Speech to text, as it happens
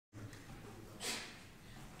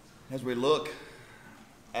As we look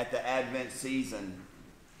at the Advent season,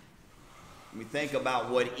 we think about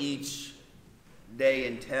what each day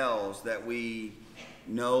entails, that we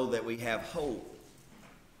know that we have hope,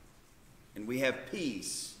 and we have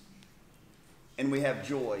peace, and we have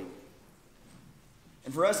joy.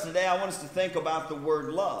 And for us today, I want us to think about the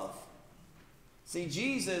word love. See,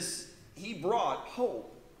 Jesus, he brought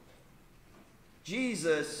hope.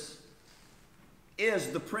 Jesus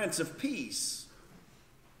is the Prince of Peace.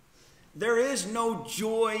 There is no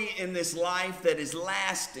joy in this life that is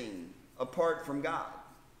lasting apart from God.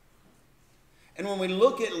 And when we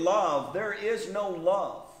look at love, there is no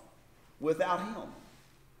love without Him.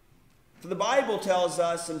 For the Bible tells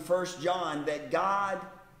us in 1 John that God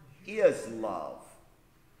is love.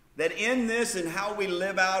 That in this and how we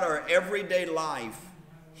live out our everyday life,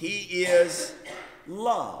 He is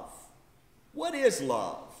love. What is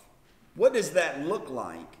love? What does that look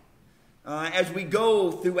like? As we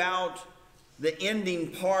go throughout the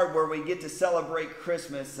ending part where we get to celebrate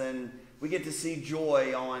Christmas and we get to see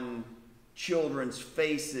joy on children's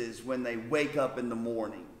faces when they wake up in the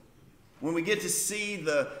morning. When we get to see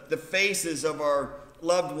the faces of our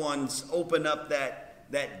loved ones open up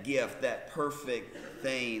that gift, that perfect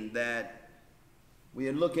thing, that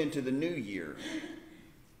we look into the new year.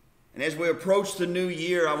 And as we approach the new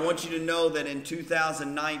year, I want you to know that in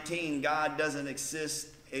 2019, God doesn't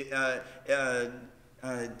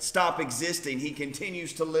stop existing. He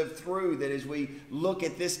continues to live through. That as we look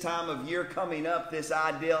at this time of year coming up, this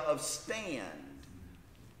idea of stand.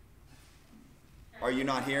 Are you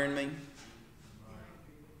not hearing me?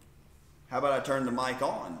 How about I turn the mic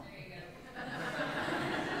on?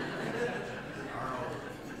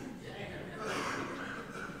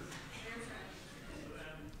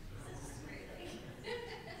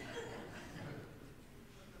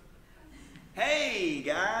 Hey,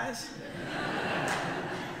 guys.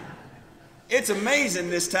 It's amazing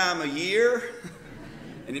this time of year.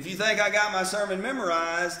 And if you think I got my sermon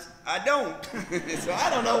memorized, I don't. So I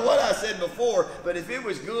don't know what I said before, but if it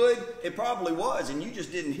was good, it probably was, and you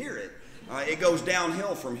just didn't hear it. It goes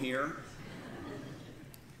downhill from here.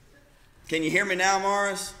 Can you hear me now,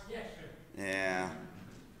 Morris? Yes, sir. Yeah.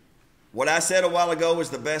 What I said a while ago was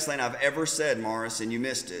the best thing I've ever said, Morris, and you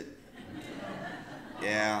missed it.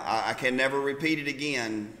 Yeah, I can never repeat it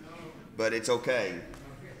again, but it's okay.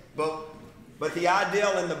 But the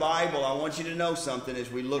ideal in the Bible, I want you to know something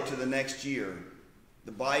as we look to the next year.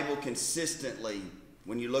 The Bible consistently,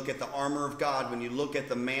 when you look at the armor of God, when you look at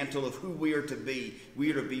the mantle of who we are to be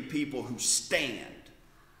people who stand.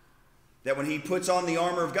 That when He puts on the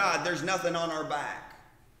armor of God, there's nothing on our back.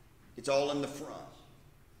 It's all in the front.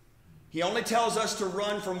 He only tells us to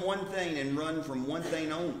run from one thing and run from one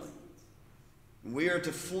thing only. We are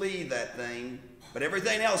to flee that thing, but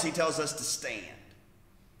everything else He tells us to stand.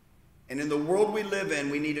 And in the world we live in,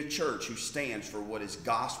 we need a church who stands for what is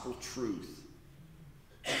gospel truth.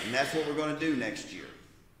 And that's what we're going to do next year.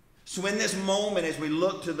 So in this moment, as we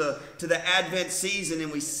look to the Advent season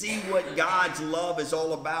and we see what God's love is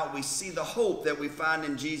all about, we see the hope that we find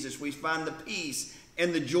in Jesus. We find the peace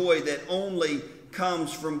and the joy that only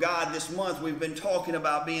comes from God. This month we've been talking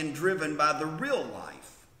about being driven by the real life.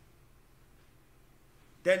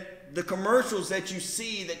 That the commercials that you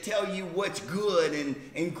see that tell you what's good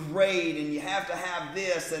and great and you have to have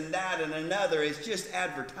this and that and another is just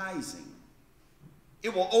advertising.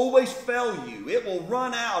 It will always fail you. It will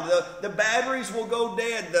run out. The batteries will go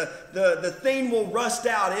dead. The thing will rust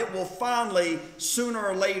out. It will finally, sooner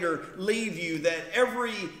or later, leave you. That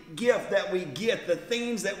every gift that we get, the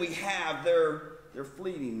things that we have, they're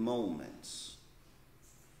fleeting moments.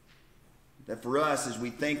 That for us, as we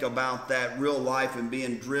think about that real life and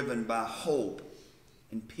being driven by hope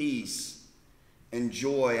and peace and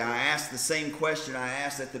joy, I ask the same question I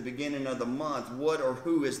asked at the beginning of the month. What or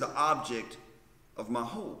who is the object of my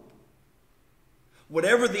hope?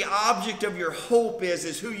 Whatever the object of your hope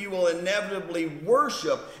is who you will inevitably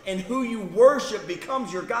worship, and who you worship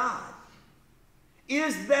becomes your God.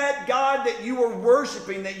 Is that God that you are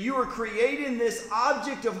worshiping, that you are creating this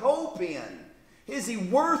object of hope in? Is He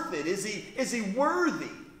worth it? Is he worthy?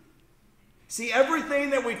 See, everything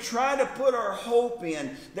that we try to put our hope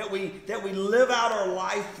in, that we live out our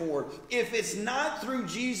life for, if it's not through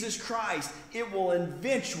Jesus Christ, it will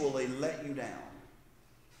eventually let you down.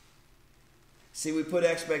 See, we put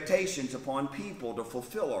expectations upon people to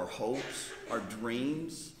fulfill our hopes, our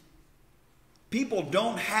dreams. People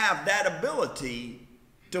don't have that ability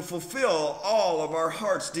to fulfill all of our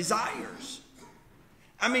heart's desires.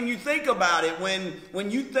 I mean, you think about it,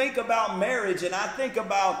 when you think about marriage, and I think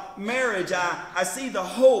about marriage, I see the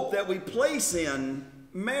hope that we place in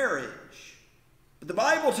marriage. But the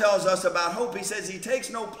Bible tells us about hope. He says he takes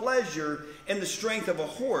no pleasure in the strength of a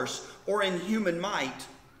horse or in human might.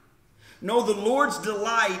 No, the Lord's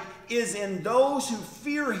delight is in those who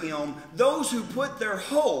fear him, those who put their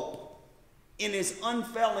hope in his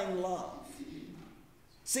unfailing love.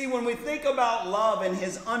 See, when we think about love and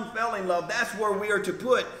his unfailing love, that's where we are to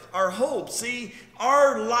put our hope. See,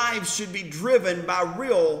 our lives should be driven by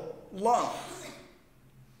real love.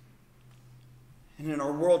 And in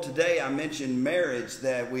our world today, I mentioned marriage,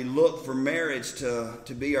 that we look for marriage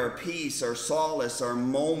to be our peace, our solace, our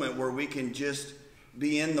moment where we can just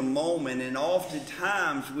be in the moment. And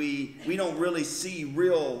oftentimes we don't really see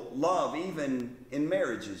real love even in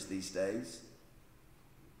marriages these days.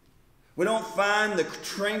 We don't find the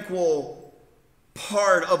tranquil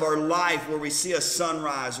part of our life where we see a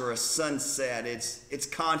sunrise or a sunset. It's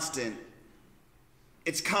constant.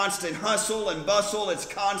 It's constant hustle and bustle. It's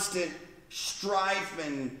constant strife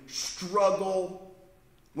and struggle.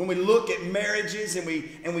 When we look at marriages and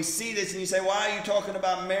we see this, and you say, why are you talking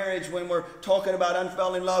about marriage when we're talking about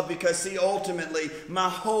unfailing love? Because, see, ultimately, my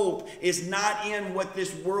hope is not in what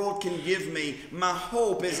this world can give me. My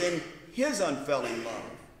hope is in his unfailing love.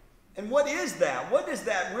 And what is that? What does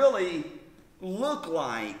that really look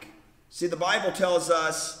like? See, the Bible tells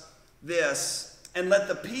us this: and let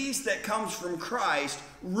the peace that comes from Christ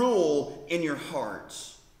rule in your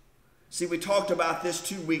hearts. See, we talked about this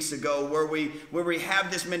 2 weeks ago where we have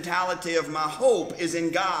this mentality of my hope is in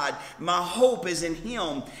God. My hope is in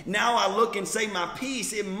him. Now I look and say my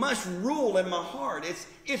peace, it must rule in my heart.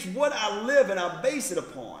 It's what I live and I base it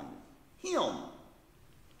upon. Him.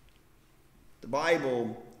 The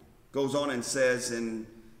Bible goes on and says in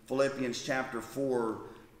Philippians chapter 4,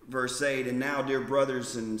 verse 8, and now, dear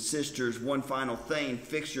brothers and sisters, one final thing,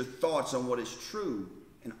 fix your thoughts on what is true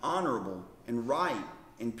and honorable and right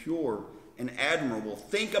and pure and admirable.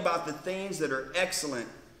 Think about the things that are excellent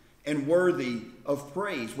and worthy of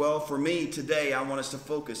praise. Well, for me today, I want us to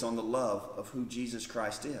focus on the love of who Jesus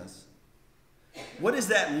Christ is. What does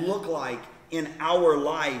that look like in our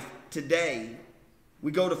life today?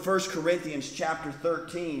 We go to 1 Corinthians chapter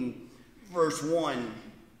 13, verse 1,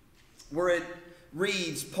 where it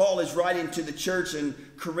reads, Paul is writing to the church in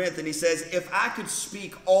Corinth, and he says, if I could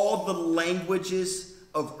speak all the languages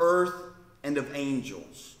of earth and of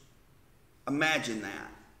angels. Imagine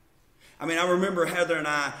that. I mean, I remember Heather and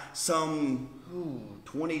I some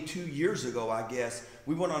 22 years ago, I guess,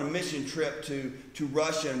 we went on a mission trip to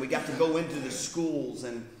Russia, and we got to go into the schools.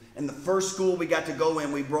 And the first school we got to go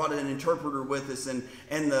in, we brought an interpreter with us, and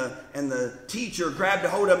the teacher grabbed a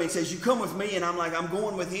hold of me and says, you come with me. And I'm like, I'm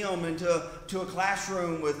going with him into a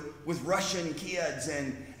classroom with Russian kids.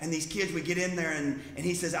 And these kids, we get in there, and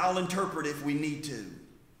he says, I'll interpret if we need to.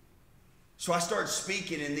 So I start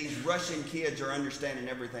speaking, and these Russian kids are understanding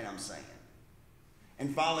everything I'm saying.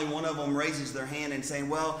 And finally, one of them raises their hand and saying,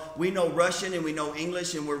 well, we know Russian and we know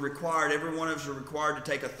English, and every one of us are required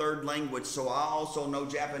to take a third language, so I also know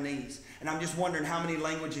Japanese. And I'm just wondering, how many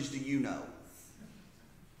languages do you know?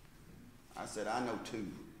 I said, I know 2.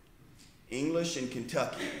 English and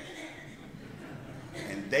Kentuckian.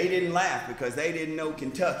 And they didn't laugh because they didn't know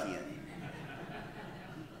Kentuckian.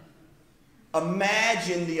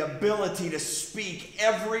 Imagine the ability to speak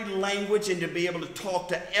every language and to be able to talk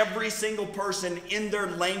to every single person in their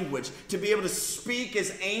language, to be able to speak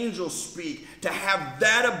as angels speak, to have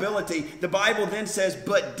that ability. The Bible then says,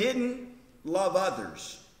 but didn't love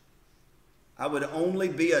others. I would only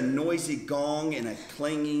be a noisy gong and a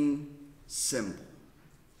clanging cymbal.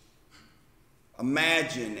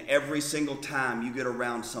 Imagine every single time you get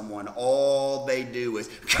around someone, all they do is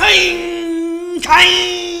clang,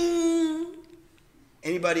 clang.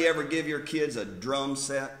 Anybody ever give your kids a drum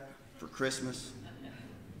set for Christmas?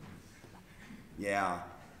 Yeah,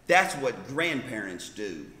 that's what grandparents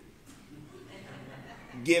do.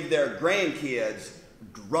 Give their grandkids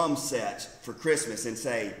drum sets for Christmas and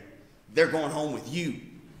say, they're going home with you.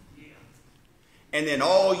 And then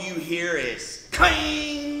all you hear is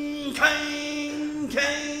clang, clang,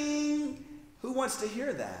 clang. Who wants to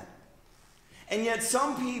hear that? And yet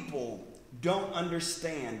some people don't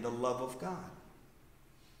understand the love of God.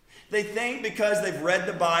 They think because they've read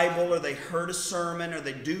the Bible or they heard a sermon or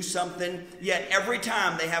they do something, yet every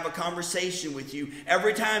time they have a conversation with you,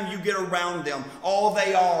 every time you get around them, all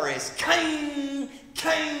they are is king,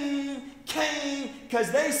 king, king,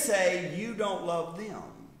 because they say you don't love them.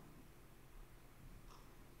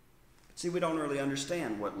 See, we don't really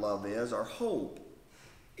understand what love is. Our hope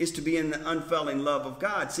is to be in the unfailing love of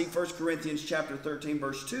God. See, 1 Corinthians chapter 13,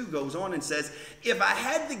 verse 2 goes on and says, if I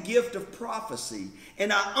had the gift of prophecy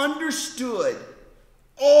and I understood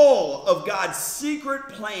all of God's secret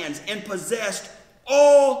plans and possessed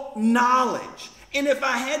all knowledge. And if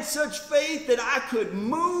I had such faith that I could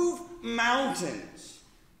move mountains.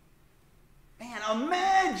 Man,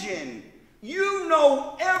 imagine, you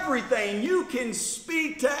know everything. You can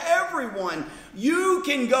speak to everyone. You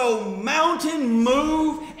can go mountain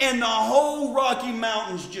move and the whole Rocky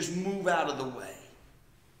Mountains just move out of the way.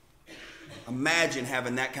 Imagine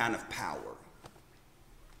having that kind of power.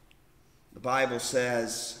 The Bible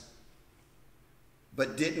says,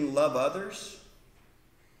 but didn't love others,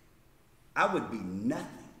 I would be nothing.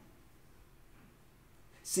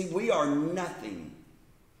 See, we are nothing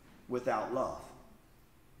without love.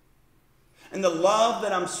 And the love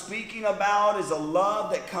that I'm speaking about is a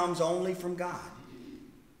love that comes only from God.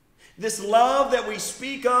 This love that we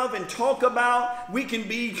speak of and talk about, we can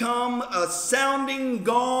become a sounding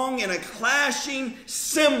gong and a clashing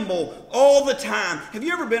cymbal all the time. Have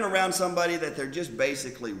you ever been around somebody that they're just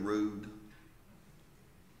basically rude?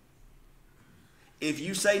 If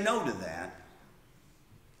you say no to that,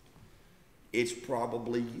 it's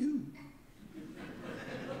probably you.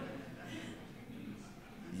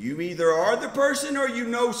 You either are the person or you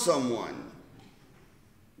know someone.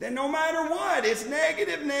 Then no matter what, it's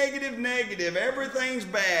negative, negative, negative. Everything's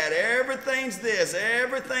bad. Everything's this.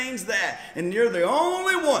 Everything's that. And you're the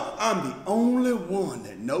only one. I'm the only one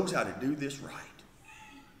that knows how to do this right.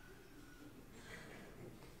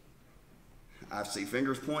 I see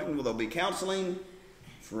fingers pointing. Well, there'll be counseling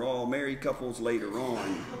for all married couples later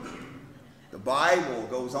on. The Bible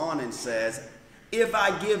goes on and says, if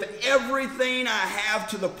I give everything I have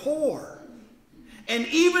to the poor, and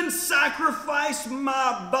even sacrifice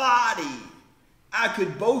my body, I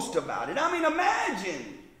could boast about it. I mean,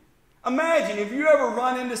 imagine if you ever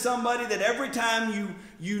run into somebody that every time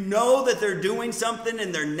you know that they're doing something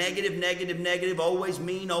and they're negative, negative, negative, always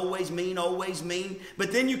mean, always mean, always mean.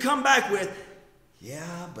 But then you come back with,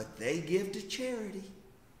 yeah, but they give to charity.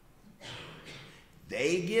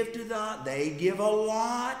 They give a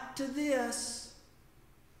lot to this.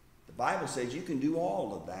 The Bible says you can do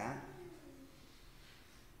all of that.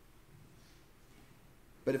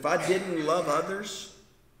 But if I didn't love others,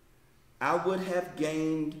 I would have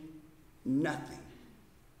gained nothing.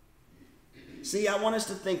 See, I want us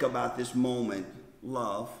to think about this moment,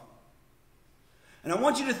 love. And I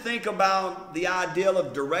want you to think about the ideal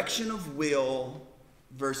of direction of will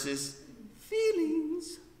versus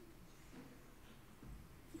feelings.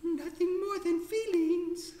 Nothing more than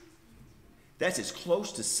feelings. That's as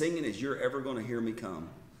close to singing as you're ever going to hear me come.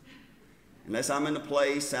 Unless I'm in a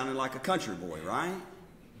place sounding like a country boy, right?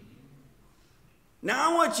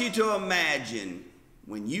 Now I want you to imagine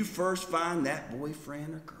when you first find that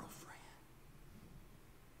boyfriend or girlfriend.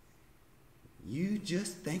 You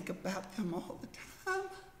just think about them all the time.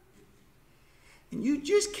 And you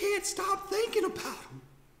just can't stop thinking about them.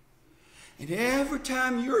 And every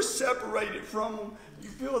time you're separated from them, you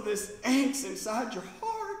feel this angst inside your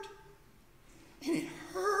heart. And it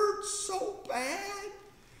hurts so bad.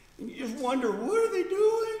 And you just wonder, what are they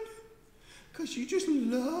doing? Because you just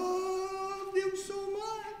love them so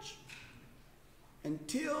much.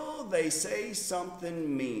 Until they say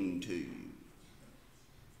something mean to you.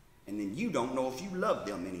 And then you don't know if you love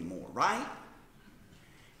them anymore, right?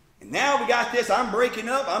 And now we got this, I'm breaking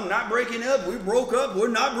up, I'm not breaking up, we broke up, we're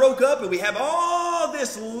not broke up, and we have all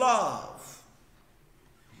this love.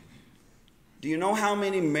 Do you know how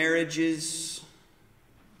many marriages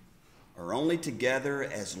are only together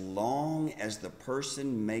as long as the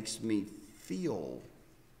person makes me feel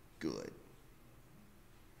good?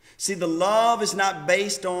 See, the love is not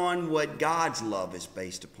based on what God's love is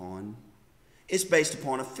based upon. It's based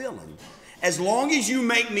upon a feeling. As long as you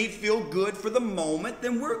make me feel good for the moment,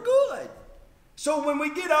 then we're good. So when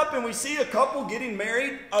we get up and we see a couple getting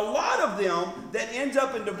married, a lot of them that ends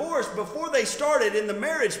up in divorce, before they started in the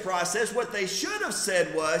marriage process, what they should have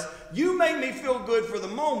said was, you make me feel good for the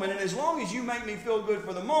moment, and as long as you make me feel good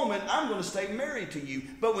for the moment, I'm going to stay married to you.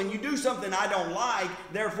 But when you do something I don't like,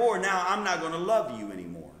 therefore now I'm not going to love you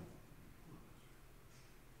anymore.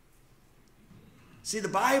 See, the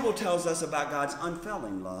Bible tells us about God's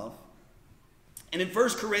unfailing love. And in 1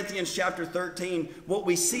 Corinthians chapter 13, what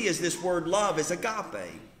we see is this word love is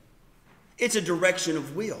agape. It's a direction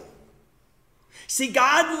of will. See,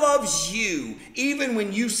 God loves you even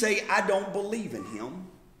when you say, I don't believe in him.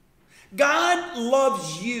 God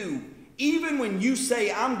loves you even when you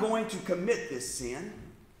say, I'm going to commit this sin.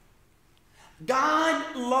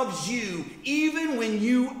 God loves you even when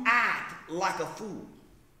you act like a fool.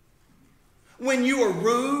 When you are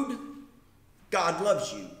rude, God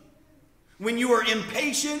loves you. When you are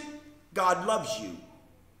impatient, God loves you.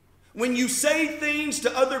 When you say things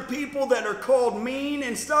to other people that are called mean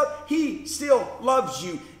and stuff, He still loves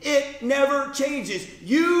you. It never changes.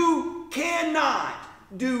 You cannot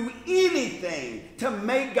do anything to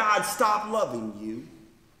make God stop loving you.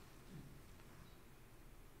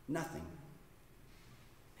 Nothing.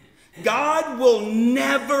 God will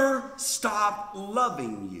never stop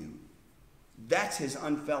loving you. That's His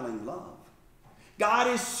unfailing love. God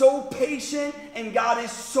is so patient and God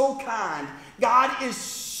is so kind. God is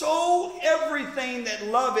so everything that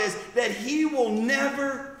love is, that He will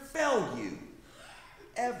never fail you.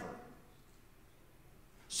 Ever.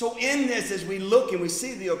 So in this, as we look and we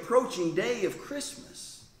see the approaching day of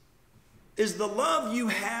Christmas, is the love you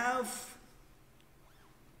have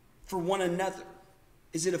for one another,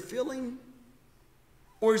 is it a feeling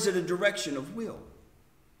or is it a direction of will?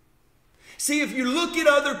 See, if you look at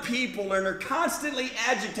other people and are constantly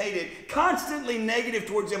agitated, constantly negative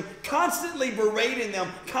towards them, constantly berating them,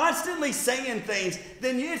 constantly saying things,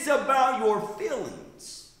 then it's about your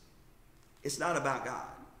feelings. It's not about God.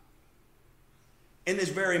 In this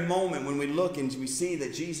very moment when we look and we see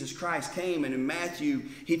that Jesus Christ came, and in Matthew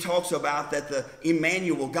he talks about that the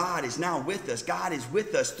Emmanuel, God, is now with us. God is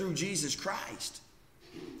with us through Jesus Christ.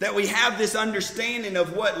 That we have this understanding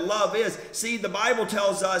of what love is. See, the Bible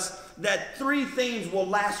tells us that three things will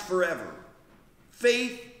last forever: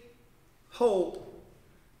 faith, hope,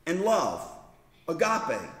 and love.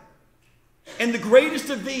 Agape. And the greatest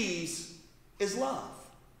of these is love.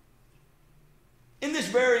 In this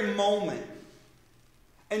very moment,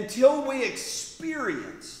 until we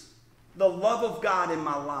experience the love of God in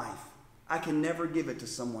my life, I can never give it to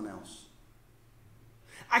someone else.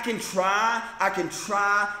 I can try,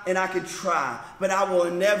 and I can try, but I will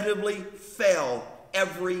inevitably fail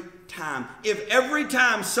every time. If every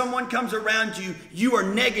time someone comes around you, you are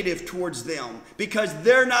negative towards them because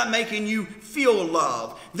they're not making you feel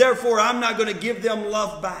love, therefore I'm not going to give them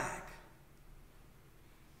love back.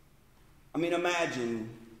 I mean, imagine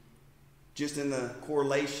just in the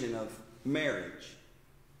correlation of marriage.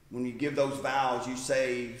 When you give those vows, you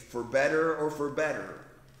say for better or for better.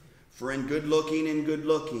 For in good looking and good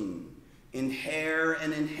looking, in hair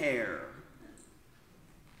and in hair,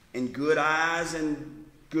 in good eyes and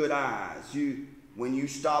good eyes. When you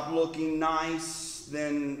stop looking nice,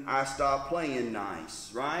 then I stop playing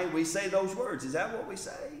nice, right? We say those words. Is that what we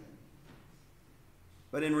say?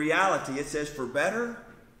 But in reality, it says for better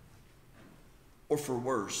or for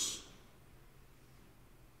worse.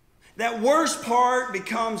 That worst part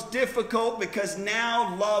becomes difficult because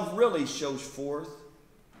now love really shows forth.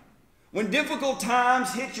 When difficult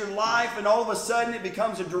times hit your life and all of a sudden it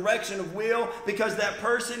becomes a direction of will because that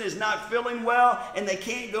person is not feeling well and they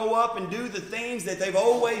can't go up and do the things that they've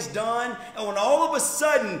always done. And when all of a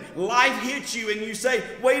sudden life hits you and you say,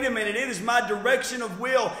 wait a minute, it is my direction of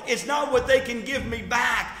will. It's not what they can give me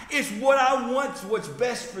back. It's what I want, what's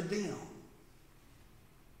best for them.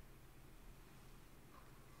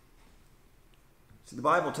 So the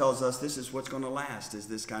Bible tells us this is what's going to last, is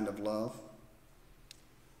this kind of love.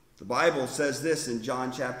 The Bible says this in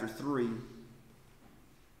John chapter 3.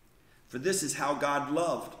 For this is how God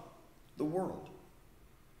loved the world.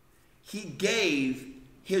 He gave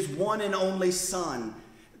His one and only Son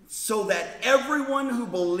so that everyone who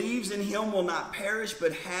believes in Him will not perish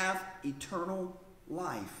but have eternal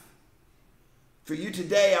life. For you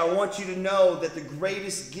today, I want you to know that the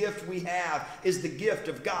greatest gift we have is the gift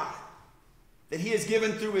of God. That He has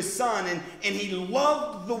given through His Son, and He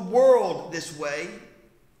loved the world this way.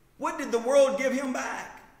 What did the world give Him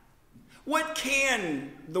back? What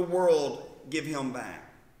can the world give Him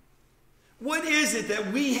back? What is it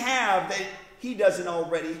that we have that He doesn't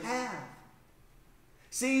already have?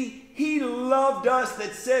 See, He loved us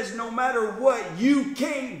that says no matter what, you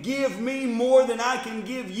can't give me more than I can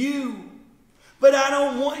give you. But I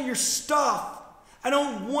don't want your stuff. I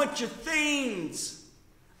don't want your things.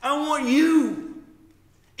 I want you.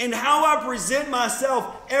 And how I present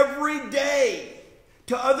myself every day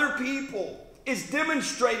to other people is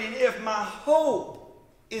demonstrating if my hope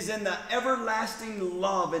is in the everlasting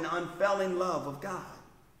love and unfailing love of God.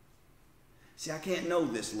 See, I can't know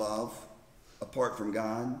this love apart from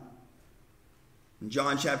God. In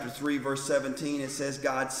John chapter 3, verse 17, it says,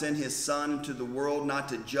 God sent His Son into the world not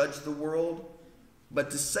to judge the world,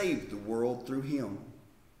 but to save the world through Him.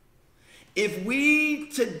 If we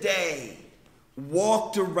today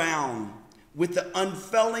walked around with the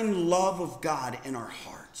unfailing love of God in our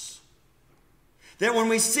hearts, that when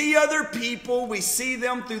we see other people, we see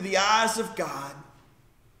them through the eyes of God,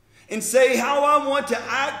 and say how I want to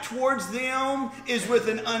act towards them is with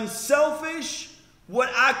an unselfish, what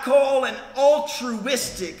I call an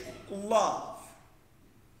altruistic love.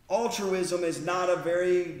 Altruism is not a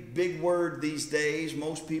very big word these days.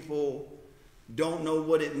 Most people don't know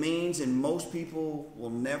what it means, and most people will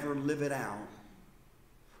never live it out.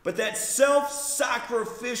 But that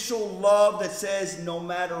self-sacrificial love that says, no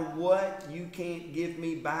matter what, you can't give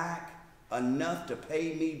me back enough to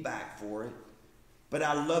pay me back for it, but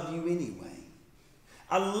I love you anyway.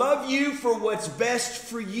 I love you for what's best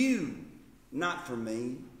for you, not for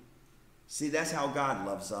me. See, that's how God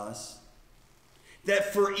loves us.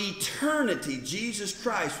 That for eternity, Jesus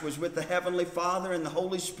Christ was with the Heavenly Father and the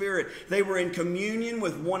Holy Spirit. They were in communion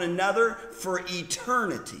with one another for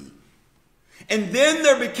eternity. And then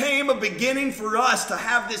there became a beginning for us to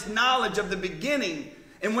have this knowledge of the beginning.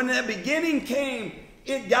 And when that beginning came,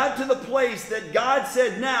 it got to the place that God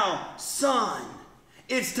said, now, son,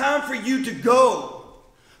 it's time for you to go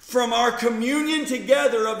from our communion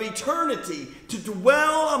together of eternity to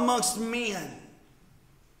dwell amongst men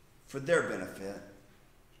for their benefit,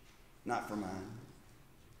 not for mine.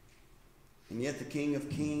 And yet the King of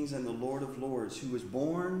Kings and the Lord of Lords, who was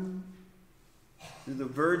born through the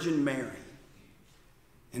Virgin Mary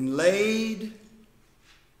and laid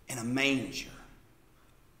in a manger,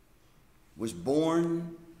 was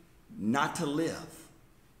born not to live,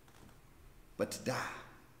 but to die.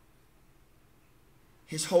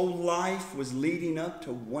 His whole life was leading up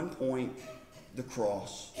to one point, the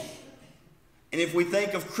cross. And if we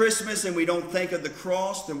think of Christmas and we don't think of the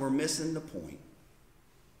cross, then we're missing the point.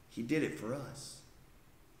 He did it for us.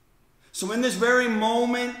 So in this very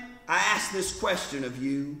moment, I ask this question of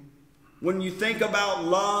you. When you think about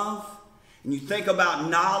love, and you think about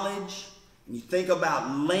knowledge, and you think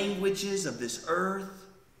about languages of this earth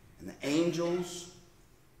and the angels,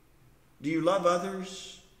 do you love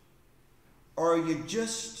others? Or are you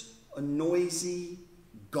just a noisy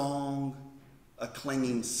gong, a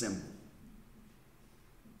clanging cymbal?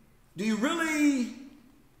 Do you really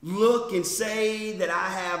look and say that I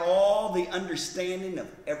have all the understanding of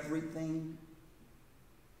everything?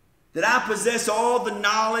 That I possess all the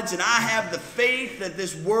knowledge and I have the faith that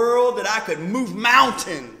this world, that I could move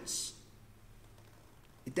mountains?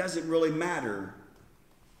 It doesn't really matter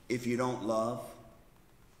if you don't love.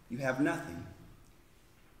 You have nothing.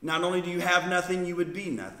 Not only do you have nothing, you would be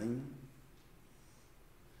nothing.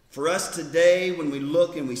 For us today, when we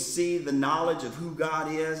look and we see the knowledge of who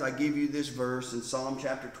God is, I give you this verse in Psalm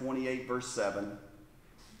chapter 28, verse 7.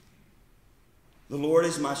 The Lord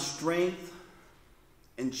is my strength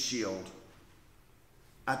and shield.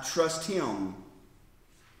 I trust him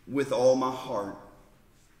with all my heart.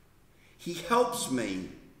 He helps me,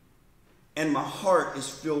 and my heart is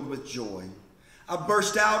filled with joy. I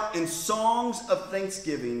burst out in songs of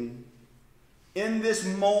thanksgiving. In this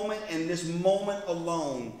moment, and this moment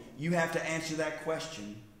alone, you have to answer that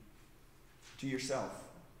question to yourself.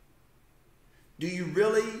 Do you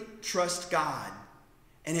really trust God?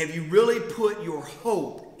 And have you really put your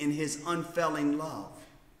hope in his unfailing love?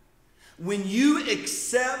 When you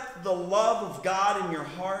accept the love of God in your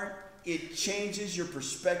heart, it changes your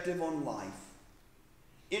perspective on life.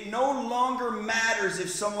 It no longer matters if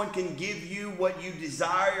someone can give you what you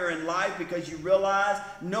desire in life, because you realize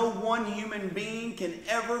no one human being can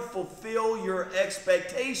ever fulfill your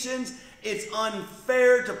expectations. It's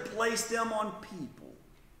unfair to place them on people.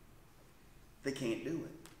 They can't do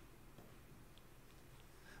it.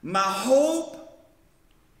 My hope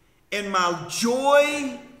and my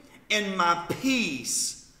joy and my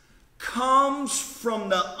peace comes from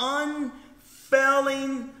the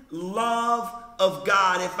unfailing love of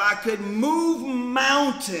God. If I could move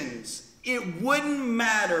mountains, it wouldn't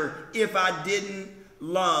matter if I didn't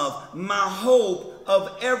love. My hope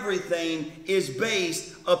of everything is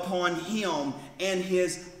based upon him and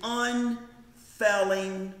his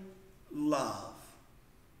unfailing love.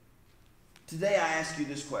 Today I ask you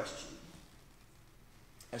this question.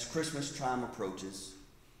 As Christmas time approaches,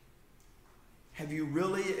 have you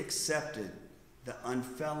really accepted the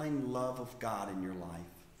unfailing love of God in your life?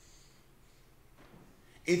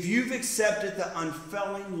 If you've accepted the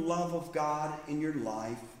unfailing love of God in your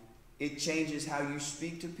life, it changes how you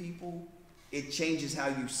speak to people. It changes how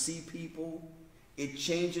you see people. It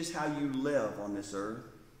changes how you live on this earth.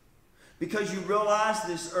 Because you realize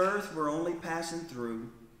this earth we're only passing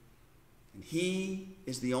through, and he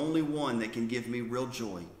is the only one that can give me real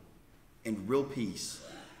joy and real peace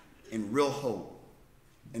and real hope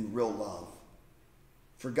and real love.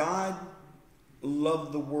 For God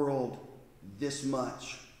loved the world this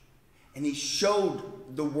much, and he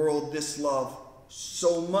showed the world this love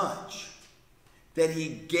so much that he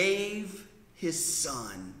gave his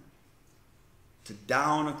son to die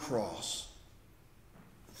on a cross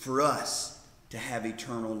for us to have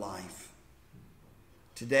eternal life.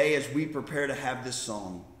 Today, as we prepare to have this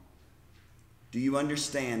song, do you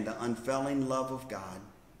understand the unfailing love of God?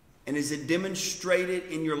 And is it demonstrated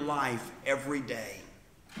in your life every day?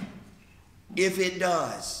 If it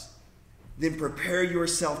does, then prepare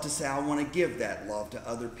yourself to say, I want to give that love to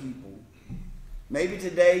other people. Maybe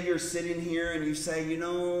today you're sitting here and you say, you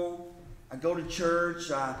know, I go to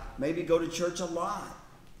church, I maybe go to church a lot.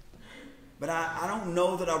 But I don't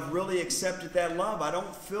know that I've really accepted that love. I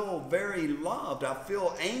don't feel very loved. I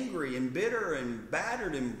feel angry and bitter and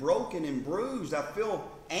battered and broken and bruised. I feel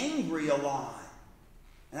angry a lot.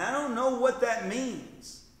 And I don't know what that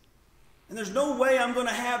means. And there's no way I'm going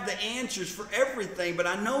to have the answers for everything, but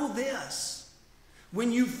I know this.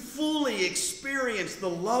 When you fully experience the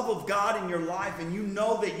love of God in your life and you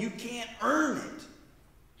know that you can't earn it,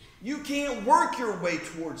 you can't work your way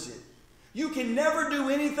towards it, you can never do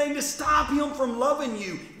anything to stop Him from loving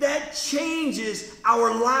you. That changes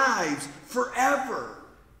our lives forever.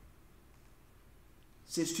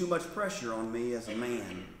 See, it's too much pressure on me as a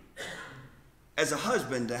man, as a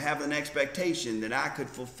husband, to have an expectation that I could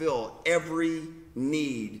fulfill every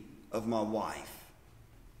need of my wife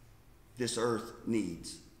this earth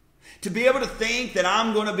needs. To be able to think that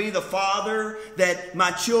I'm going to be the father that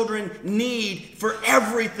my children need for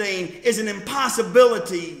everything is an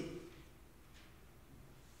impossibility.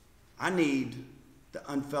 I need the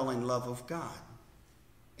unfailing love of God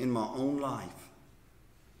in my own life.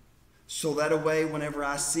 So that a way, whenever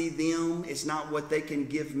I see them, it's not what they can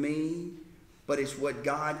give me, but it's what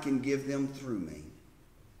God can give them through me.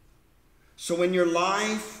 So in your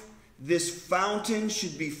life, this fountain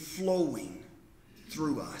should be flowing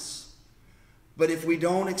through us. But if we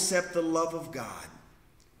don't accept the love of God,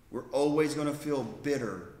 we're always going to feel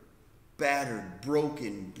bitter, battered,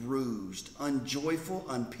 broken, bruised, unjoyful,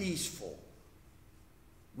 unpeaceful.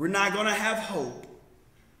 We're not going to have hope.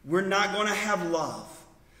 We're not going to have love.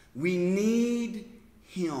 We need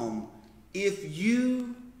Him. If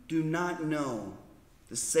you do not know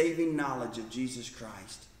the saving knowledge of Jesus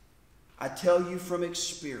Christ, I tell you from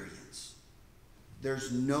experience,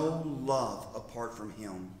 there's no love apart from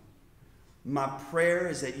Him. My prayer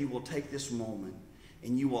is that you will take this moment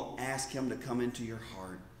and you will ask Him to come into your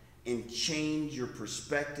heart and change your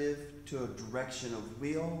perspective to a direction of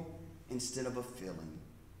will instead of a feeling.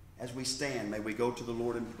 As we stand, may we go to the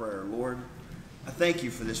Lord in prayer. Lord, I thank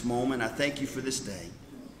you for this moment. I thank you for this day.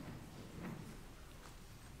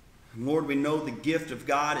 Lord, we know the gift of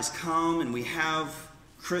God has come, and we have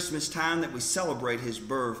Christmas time that we celebrate His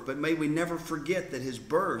birth, but may we never forget that His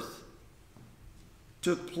birth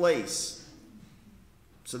took place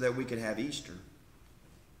so that we could have Easter.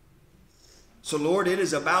 So, Lord, it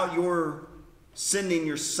is about your sending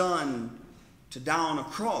your Son to die on a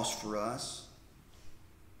cross for us.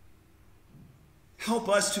 Help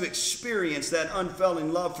us to experience that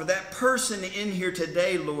unfailing love for that person in here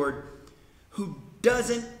today, Lord, who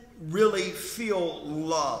doesn't really feel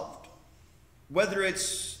loved. Whether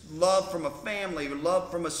it's love from a family,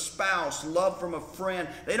 love from a spouse, love from a friend.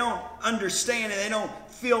 They don't understand it. They don't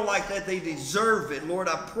feel like that they deserve it. Lord,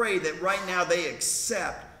 I pray that right now they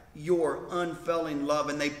accept your unfailing love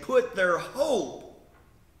and they put their hope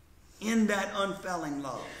in that unfailing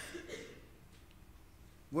love,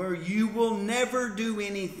 where you will never do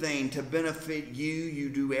anything to benefit you. You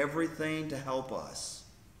do everything to help us.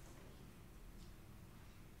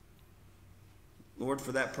 Lord,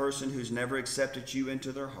 for that person who's never accepted you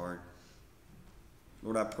into their heart,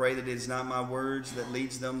 Lord, I pray that it is not my words that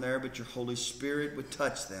leads them there, but your Holy Spirit would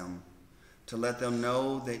touch them to let them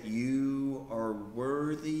know that you are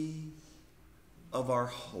worthy of our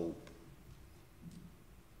hope.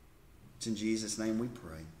 It's in Jesus' name we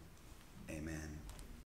pray. Amen.